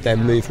chunk of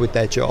them move with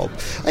their job. I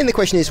think the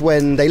question is,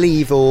 when they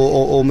leave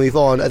or move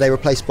on, are they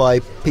replaced by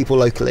people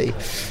locally?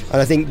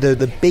 And I think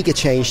the bigger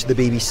change to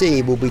the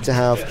BBC will be to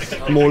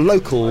have more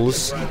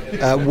locals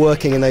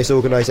working in those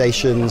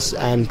organisations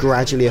and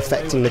gradually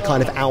affecting the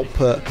kind of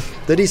output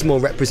that is more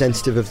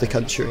representative of the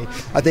country.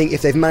 I think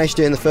if they've managed to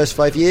do it in the first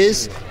 5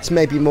 years, it's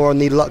maybe more on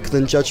the luck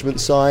than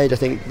judgment side. I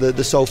think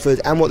the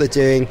Salford and what they're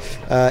doing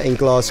in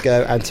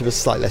Glasgow, and to a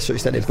slightly lesser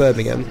extent in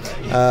Birmingham,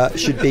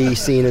 should be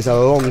seen as a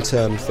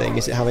long-term thing.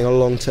 Is it having a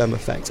long-term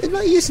effect? If you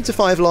listen to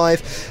 5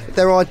 Live,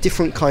 there are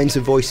different kinds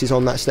of voices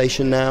on that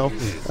station now,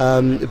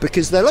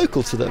 because they're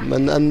local to them,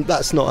 and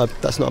that's not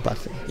a bad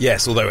thing.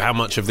 Yes, although how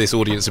much of this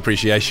audience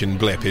appreciation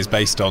blip is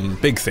based on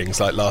big things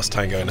like Last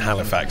Tango and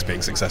Halifax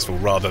being successful,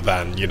 rather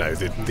than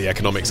the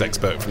economics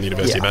expert from the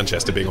University of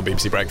Manchester being on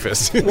BBC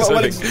Breakfast.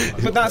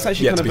 But that's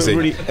actually kind of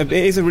it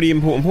is a really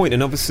important point,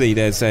 and obviously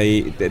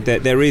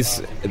there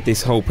is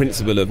this whole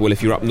principle of, well,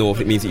 if you're up north,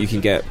 it means that you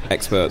can get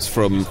experts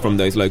from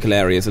those local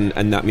areas,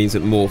 and that means that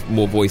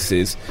more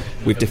voices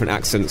with different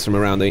accents from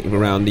around the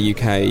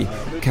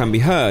UK can be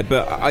heard.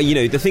 But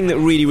the thing that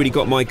really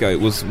got my goat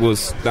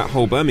was that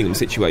whole Birmingham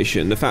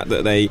situation. The fact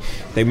that they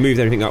moved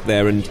everything up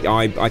there, and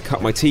I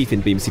cut my teeth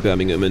in BBC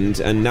Birmingham,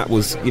 and that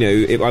was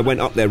I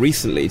went up there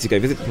recently to go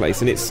visit the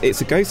place, and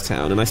it's a ghost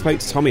town. And I spoke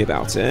to Tommy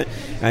about it,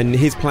 and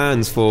his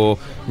plans for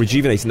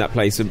rejuvenating that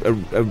place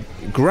are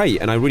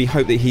great, and I really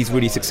hope that he's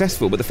really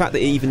successful. But the fact that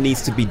it even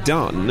needs to be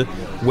done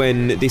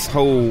when this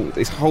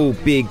whole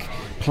big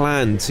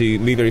plan to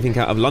move everything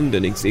out of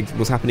London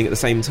was happening at the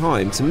same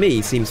time, to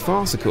me seems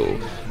farcical.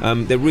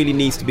 There really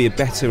needs to be a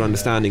better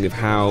understanding of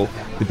how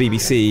the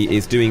BBC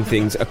is doing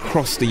things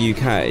across the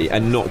UK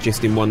and not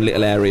just in one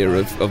little area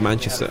of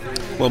Manchester.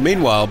 Well,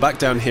 meanwhile, back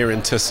down here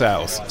in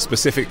South,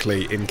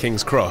 specifically in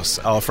King's Cross,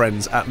 our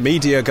friends at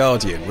Media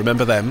Guardian,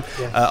 remember them,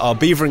 are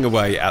beavering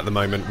away at the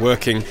moment,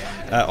 working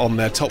on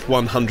their top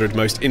 100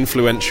 most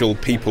influential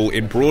people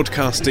in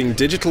broadcasting,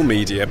 digital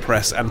media,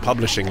 press and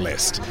publishing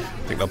list.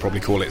 I think they'll probably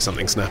call it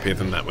something snappier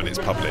than that when it's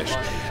published.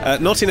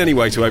 Not in any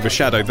way to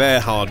overshadow their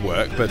hard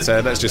work, but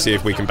let's just see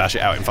if we can bash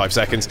it out in 5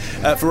 seconds.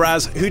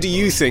 Faraz, who do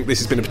you think this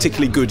has been a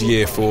particularly good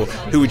year for?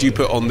 Who would you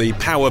put on the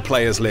power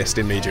players list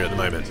in media at the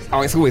moment?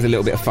 Oh, it's always a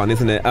little bit of fun,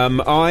 isn't it?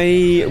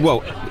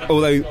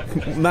 Although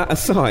that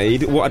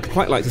aside, what I'd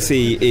quite like to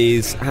see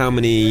is how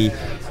many...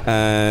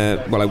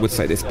 I would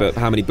say this, but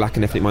how many black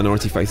and ethnic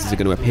minority faces are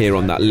going to appear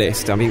on that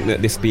list? I think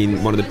that this has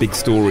been one of the big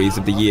stories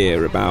of the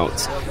year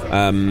about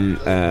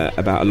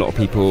a lot of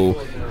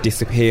people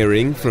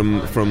disappearing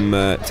from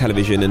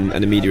television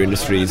and the media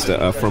industries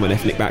that are from an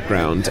ethnic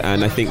background,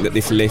 and I think that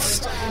this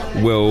list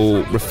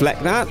will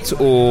reflect that,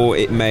 or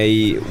it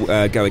may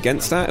go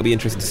against that. It'll be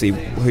interesting to see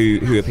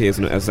who appears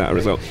as that a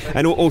result.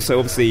 And also,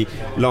 obviously,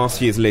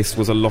 last year's list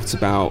was a lot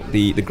about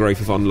the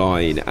growth of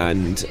online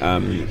and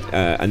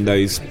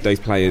those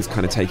players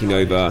kind of taking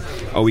over.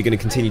 Are we going to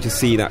continue to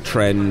see that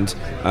trend,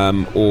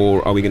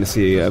 or are we going to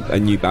see a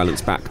new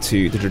balance back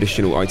to the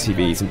traditional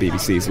ITVs and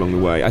BBCs along the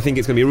way? I think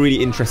it's going to be a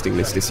really interesting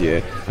list this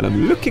year, and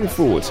I'm looking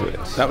forward to it.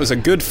 That was a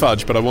good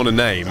fudge, but I want a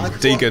name.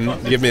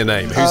 Deegan, give me a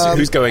name.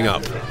 Who's going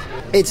up?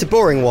 It's a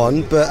boring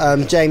one,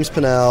 but James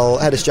Pennell,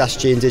 Head of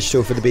Strategy and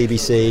Digital for the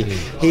BBC,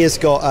 he has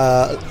got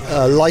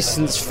a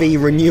licence fee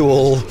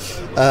renewal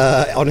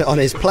on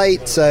his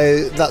plate,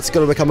 so that's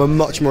going to become a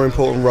much more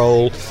important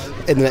role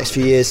in the next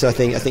few years, so I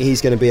think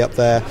he's going to be up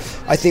there.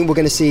 I think we're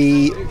going to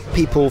see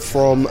people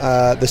from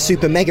the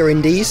super mega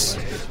indies,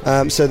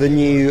 so the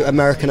new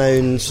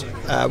American-owned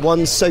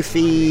ones.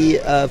 Sophie,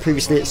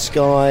 previously at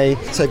Sky,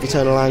 Sophie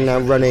Turner-Lang now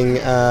running,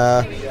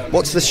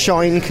 what's the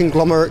Shine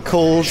conglomerate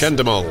called?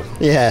 Endemol.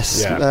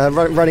 Yes, yeah.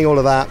 Running all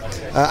of that.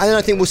 And then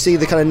I think we'll see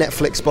the kind of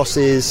Netflix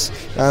bosses,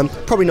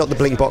 probably not the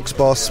Blinkbox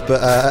boss,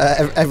 but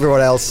everyone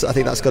else. I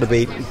think that's got to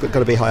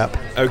be high up.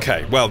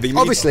 Okay, well,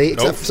 obviously,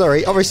 except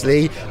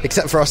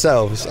for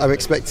ourselves, I'm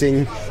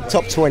expecting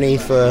top 20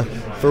 for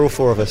all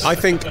four of us. I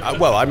think,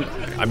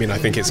 I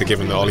think it's a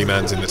given that Olly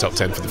Mann's in the top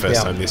 10 for the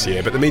first time this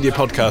year, but the media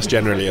podcast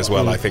generally as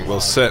well, I think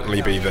will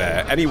certainly be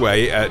there.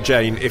 Anyway,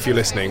 Jane, if you're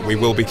listening, we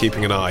will be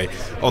keeping an eye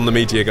on the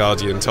Media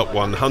Guardian Top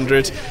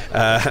 100,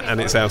 and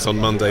it's out on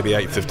Monday the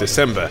 8th of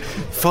December.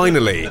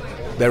 Finally,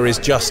 there is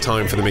just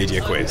time for the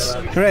media quiz.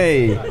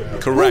 Hooray!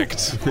 Correct.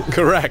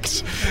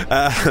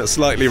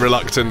 Slightly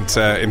reluctant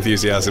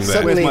enthusiasm there.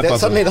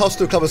 Suddenly the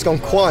Hostel Club has gone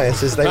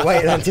quiet as they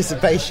wait in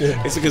anticipation.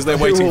 It's because they're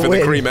waiting for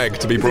the cream egg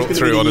to be brought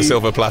through on a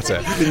silver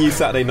platter. The new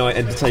Saturday night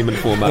entertainment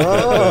format.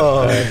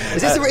 Oh.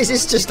 Is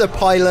this just a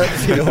pilot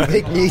for your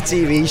big new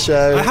TV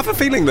show? I have a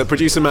feeling that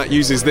producer Matt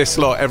uses this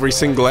slot every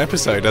single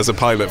episode as a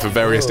pilot for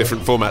various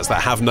different formats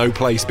that have no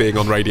place being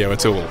on radio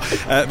at all.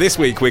 This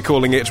week we're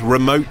calling it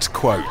Remote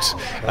Quote.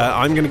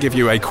 I'm going to give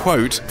you a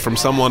quote from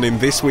someone in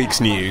this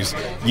week's news.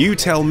 You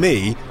tell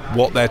me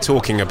what they're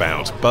talking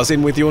about. Buzz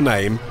in with your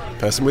name.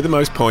 Person with the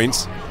most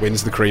points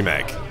wins the cream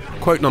egg.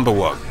 Quote number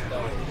 1.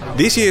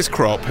 This year's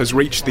crop has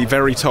reached the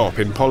very top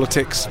in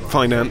politics,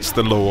 finance,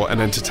 the law and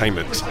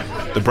entertainment.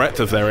 The breadth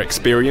of their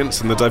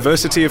experience and the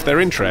diversity of their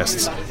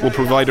interests will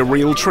provide a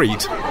real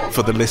treat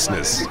for the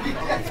listeners.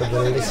 For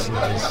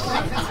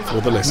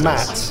the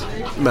listeners.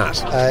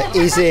 Matt.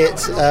 Is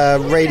it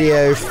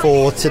Radio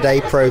 4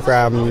 Today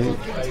programme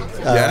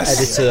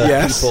editor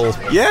people?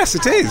 Yes,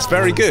 it is.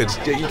 Very good.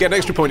 You get an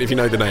extra point if you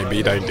know the name, but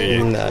you don't, do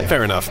you? No.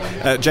 Fair enough.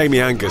 Jamie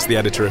Angus, the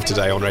editor of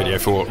Today on Radio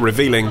 4,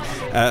 revealing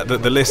that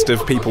the list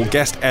of people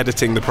guest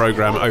editing the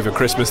programme over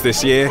Christmas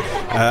this year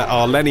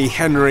are Lenny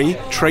Henry,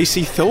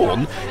 Tracy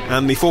Thorn,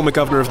 and the former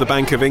Governor of the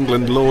Bank of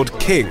England, Lord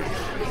King.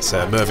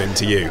 So, Mervyn,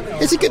 to you.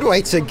 It's a good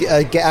way to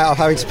get out of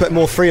having to put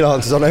more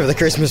freelancers on over the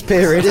Christmas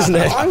period, isn't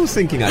it? I was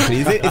thinking,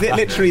 actually, is it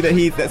literally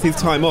that that's his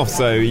time off,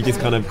 so he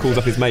just kind of calls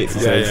up his mates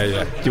and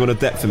says, do you want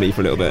to debt for me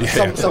for a little bit?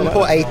 Some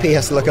poor AP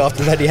has to look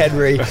after Lenny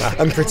Henry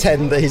and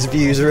pretend that his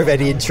views are of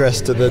any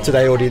interest to the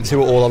Today audience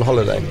who are all on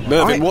holiday.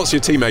 Mervyn, what's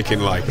your tea making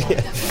like?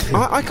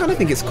 I kind of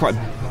think it's quite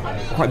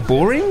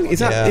boring.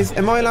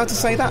 Am I allowed to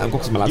say that? Of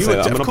course I'm allowed to say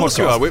that. Of course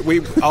you are.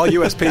 Our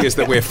USP is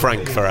that we're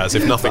frank for us,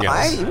 if nothing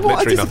else.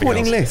 What a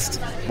disappointing list.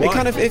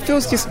 It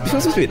feels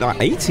a bit like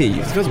 80s.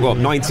 It feels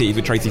 90s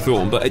with Tracy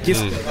Thorn, but it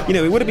just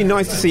it would have been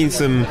nice to see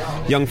some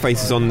young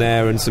faces on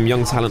there and some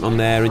young talent on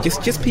there and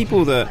just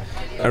people that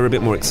are a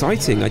bit more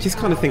exciting. I just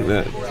kind of think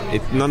that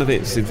none of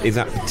it is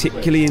that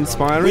particularly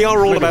inspiring. We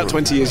are all about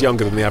 20 years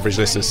younger than the average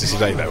listeners to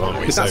today, though, aren't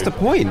we? But that's the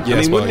point.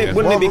 Yes, wouldn't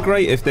it be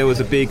great if there was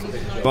a big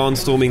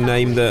barnstorming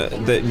name that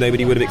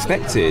nobody would have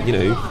expected,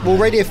 Well,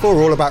 Radio 4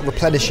 are all about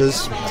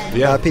replenishers,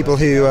 people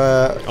who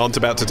aren't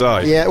about to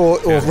die. Or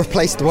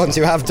replace the ones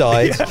who have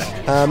died.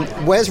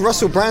 Where's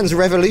Russell Brand's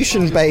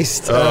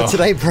Revolution-based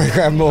Today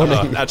programme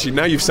morning? Actually,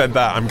 now you've said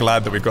that, I'm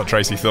glad that we've got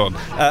Tracy Thorn.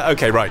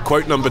 Okay, right,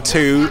 quote number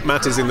 2.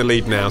 Matt is in the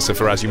lead now, so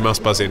Faraz, you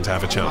must buzz in to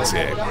have a chance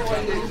here.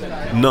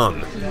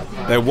 None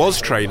There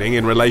was training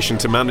in relation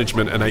to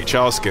management and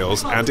HR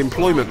skills and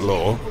employment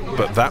law,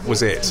 but that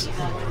was it.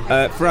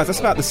 Faraz,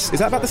 is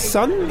that about the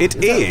Sun?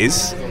 It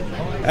is.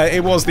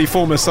 It was the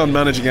former Sun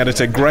managing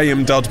editor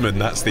Graham Dudman,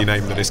 that's the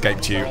name that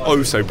escaped you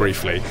oh so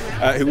briefly,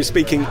 who was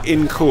speaking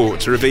in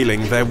court,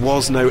 revealing there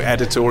was no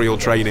editorial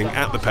training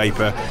at the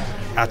paper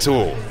at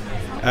all.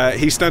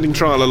 He's standing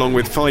trial along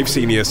with 5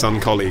 senior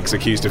Sun colleagues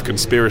accused of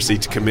conspiracy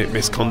to commit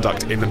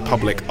misconduct in a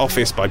public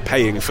office by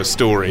paying for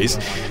stories.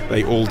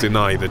 They all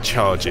deny the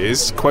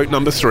charges. Quote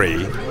number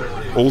 3,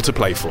 all to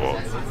play for.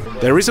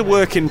 There is a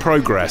work in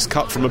progress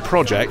cut from a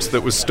project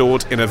that was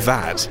stored in a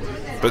vat,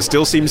 but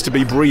still seems to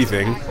be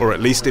breathing, or at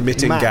least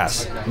emitting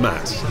gas.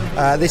 Matt.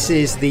 This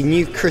is the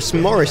new Chris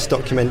Morris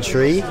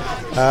documentary,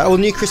 or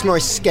new Chris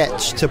Morris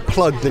sketch to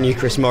plug the new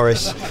Chris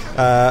Morris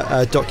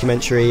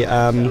documentary.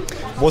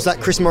 Was that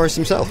Chris Morris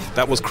himself?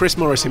 That was Chris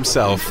Morris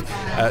himself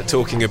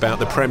talking about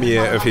the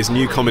premiere of his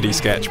new comedy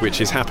sketch, which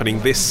is happening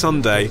this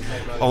Sunday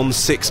on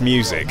 6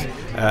 Music,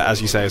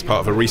 as you say, as part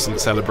of a recent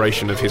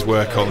celebration of his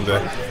work on the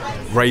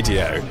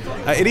radio.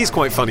 It is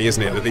quite funny,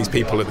 isn't it, that these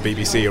people at the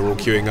BBC are all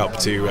queuing up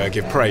to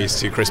give praise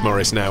to Chris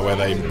Morris now, where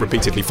they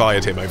repeatedly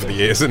fired him over the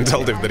years and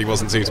told him that he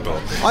wasn't suitable.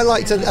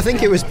 I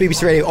think it was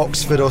BBC Radio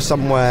Oxford or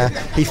somewhere,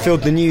 he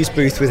filled the news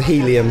booth with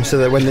helium so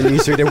that when the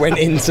newsreader went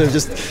in to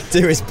just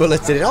do his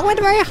bulletin, it all went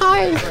very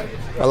high.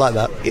 I like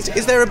that.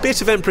 Is there a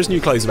bit of Emperor's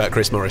New Clothes about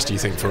Chris Morris, do you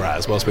think,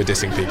 Faraz, whilst we're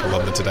dissing people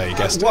on the Today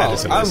guest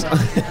editor list?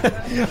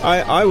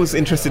 I was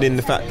interested in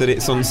the fact that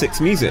it's on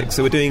 6 Music,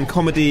 so we're doing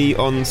comedy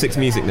on 6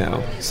 Music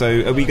now.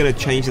 So are we going to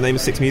change the name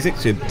of 6 Music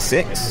to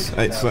 6?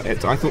 I thought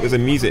it was a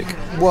music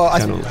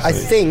channel. I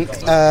think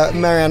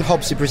Marianne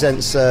Hobbs, who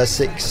presents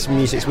 6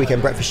 Music's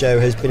Weekend Breakfast Show,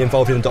 has been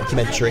involved in a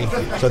documentary,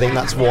 so I think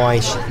that's why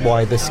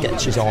the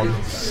sketch is on.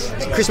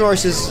 Chris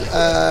Morris has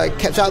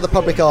kept out of the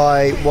public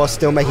eye while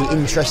still making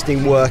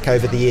interesting work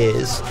over the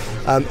years.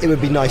 It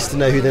would be nice to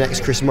know who the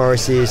next Chris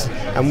Morris is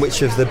and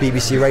which of the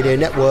BBC radio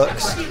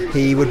networks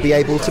he would be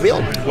able to be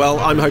on. Well,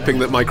 I'm hoping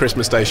that my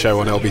Christmas Day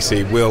show on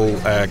LBC will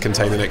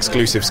contain an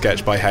exclusive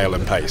sketch by Hale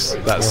and Pace.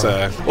 That's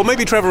or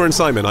maybe Trevor and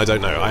Simon, I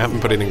don't know. I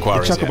haven't put in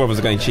inquiries The Chuckle Brothers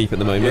are going cheap at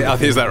the moment. Yeah,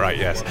 is that right?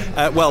 Yes.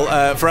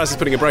 Faraz is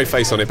putting a brave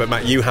face on it, but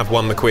Matt, you have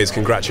won the quiz.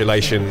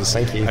 Congratulations.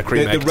 Thank you.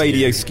 The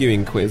radio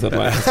skewing quiz, I'd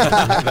like.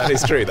 That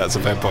is true. That's a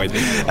fair point.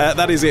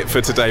 That is it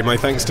for today. My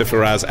thanks to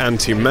Faraz and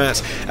to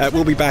Matt.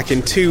 We'll be back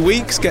in 2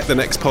 weeks. Get the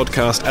next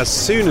podcast as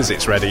soon as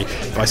it's ready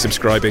by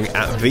subscribing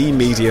at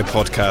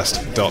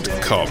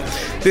themediapodcast.com.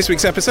 This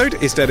week's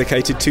episode is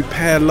dedicated to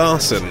Per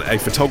Larsson, a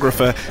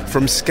photographer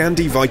from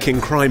Scandi Viking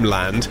crime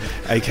land,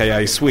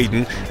 aka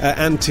Sweden,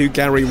 and to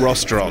Gary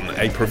Rostron,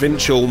 a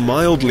provincial,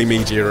 mildly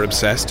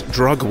media-obsessed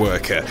drug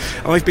worker.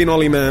 I've been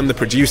Olly Mann, the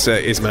producer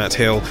is Matt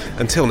Hill.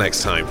 Until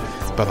next time,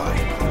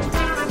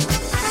 bye-bye.